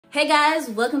Hey guys,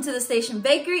 welcome to the Station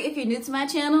Bakery. If you're new to my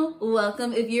channel,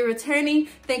 welcome. If you're returning,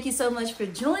 thank you so much for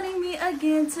joining me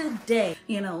again today.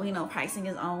 We know pricing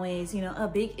is always,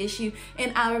 a big issue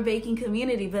in our baking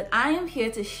community, but I am here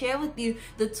to share with you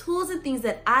the tools and things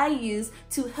that I use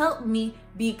to help me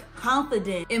be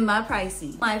confident in my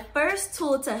pricing. My first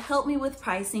tool to help me with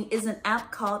pricing is an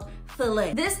app called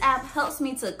Filet. This app helps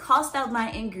me to cost out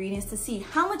my ingredients to see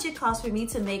how much it costs for me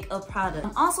to make a product.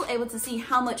 I'm also able to see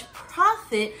how much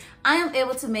profit I am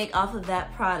able to make off of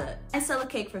that product. I sell a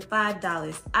cake for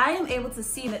 $5. I am able to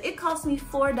see that it costs me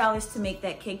 $4 to make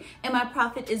that cake and my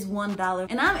profit is $1,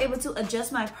 and I'm able to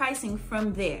adjust my pricing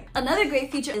from there. Another great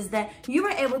feature is that you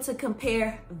are able to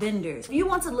compare vendors. You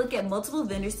want to look at multiple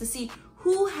vendors to see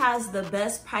who has the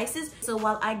best prices. So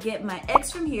while I get my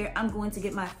eggs from here, I'm going to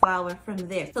get my flour from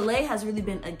there. Filet has really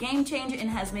been a game changer and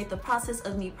has made the process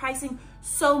of me pricing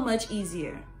so much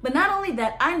easier. But not only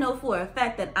that, I know for a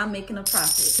fact that I'm making a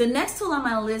profit. The next tool on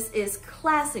my list is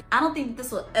Classic. I don't think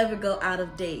this will ever go out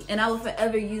of date, and I will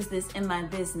forever use this in my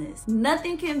business.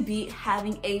 Nothing can beat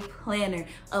having a planner,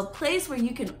 a place where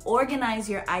you can organize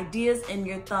your ideas and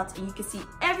your thoughts and you can see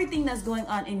everything that's going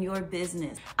on in your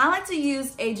business. I like to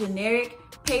use a generic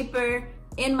paper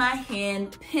in my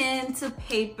hand, pen to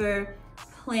paper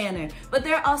planner, but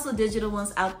there are also digital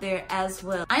ones out there as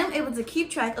well. I am able to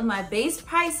keep track of my base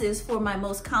prices for my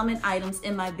most common items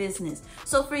in my business.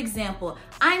 So for example,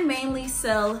 I mainly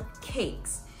sell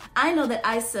cakes. I know that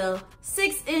I sell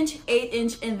 6-inch,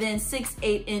 8-inch, and then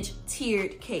 6-8-inch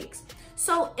tiered cakes.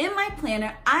 So in my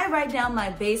planner, I write down my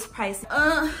base price.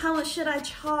 How much should I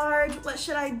charge? What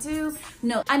should I do?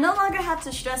 No, I no longer have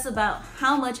to stress about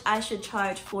how much I should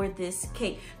charge for this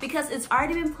cake because it's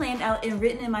already been planned out and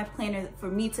written in my planner for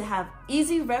me to have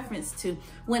easy reference to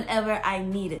whenever I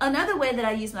need it. Another way that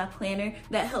I use my planner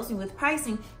that helps me with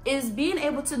pricing is being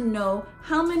able to know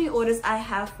how many orders I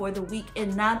have for the week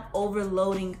and not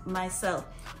overloading myself.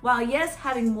 While yes,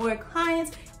 having more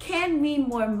clients can mean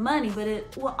more money, but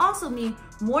it will also mean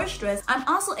more stress. I'm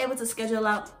also able to schedule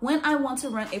out when I want to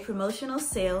run a promotional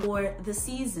sale for the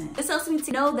season. This helps me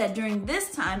to know that during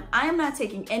this time, I am not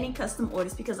taking any custom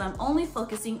orders because I'm only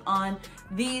focusing on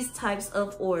these types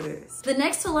of orders. The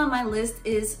next tool on my list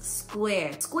is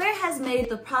Square. Square has made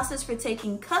the process for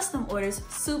taking custom orders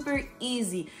super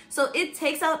easy. So it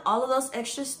takes out all of those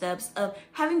extra steps of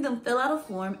having them fill out a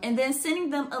form and then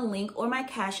sending them a link or my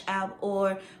Cash App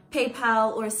or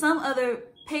PayPal or some other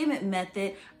payment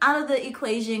method out of the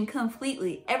equation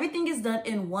completely. Everything is done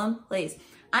in one place.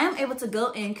 I am able to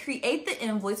go and create the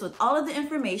invoice with all of the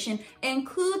information,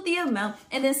 include the amount,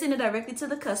 and then send it directly to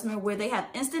the customer where they have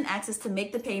instant access to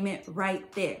make the payment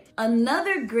right there.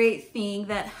 Another great thing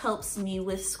that helps me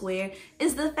with Square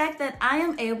is the fact that I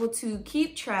am able to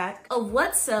keep track of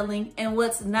what's selling and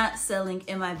what's not selling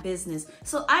in my business.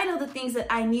 So I know the things that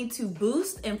I need to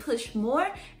boost and push more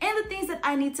and the things that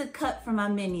I need to cut from my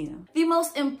menu. The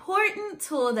most important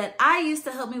tool that I use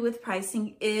to help me with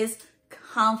pricing is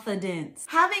confidence.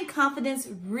 Having confidence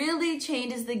really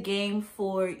changes the game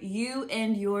for you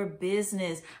and your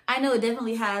business. I know it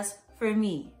definitely has for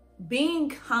me. Being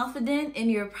confident in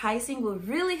your pricing will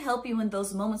really help you in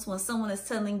those moments when someone is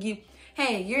telling you,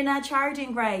 hey, you're not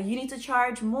charging right, you need to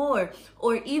charge more.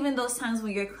 Or even those times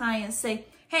when your clients say,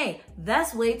 hey,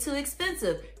 that's way too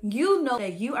expensive. You know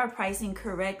that you are pricing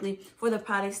correctly for the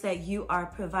products that you are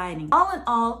providing. All in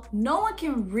all, no one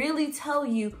can really tell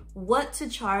you what to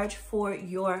charge for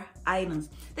your items.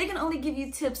 They can only give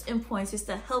you tips and pointers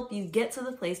to help you get to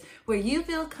the place where you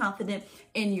feel confident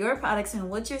in your products and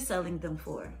what you're selling them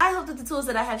for. I hope that the tools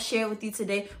that I have shared with you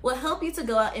today will help you to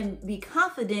go out and be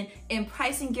confident in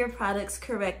pricing your products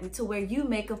correctly to where you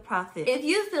make a profit. If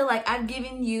you feel like I've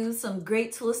given you some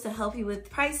great tools to help you with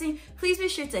pricing, please be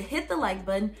sure to hit the like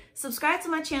button, subscribe to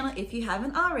my channel if you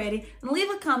haven't already, and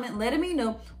leave a comment letting me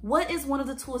know what is one of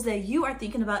the tools that you are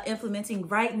thinking about implementing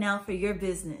right now for your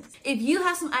business. If you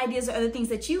have some ideas or other things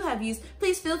that you have used,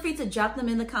 please feel free to drop them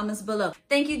in the comments below.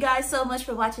 Thank you guys so much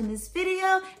for watching this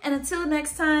video, and until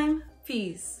next time,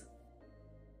 peace.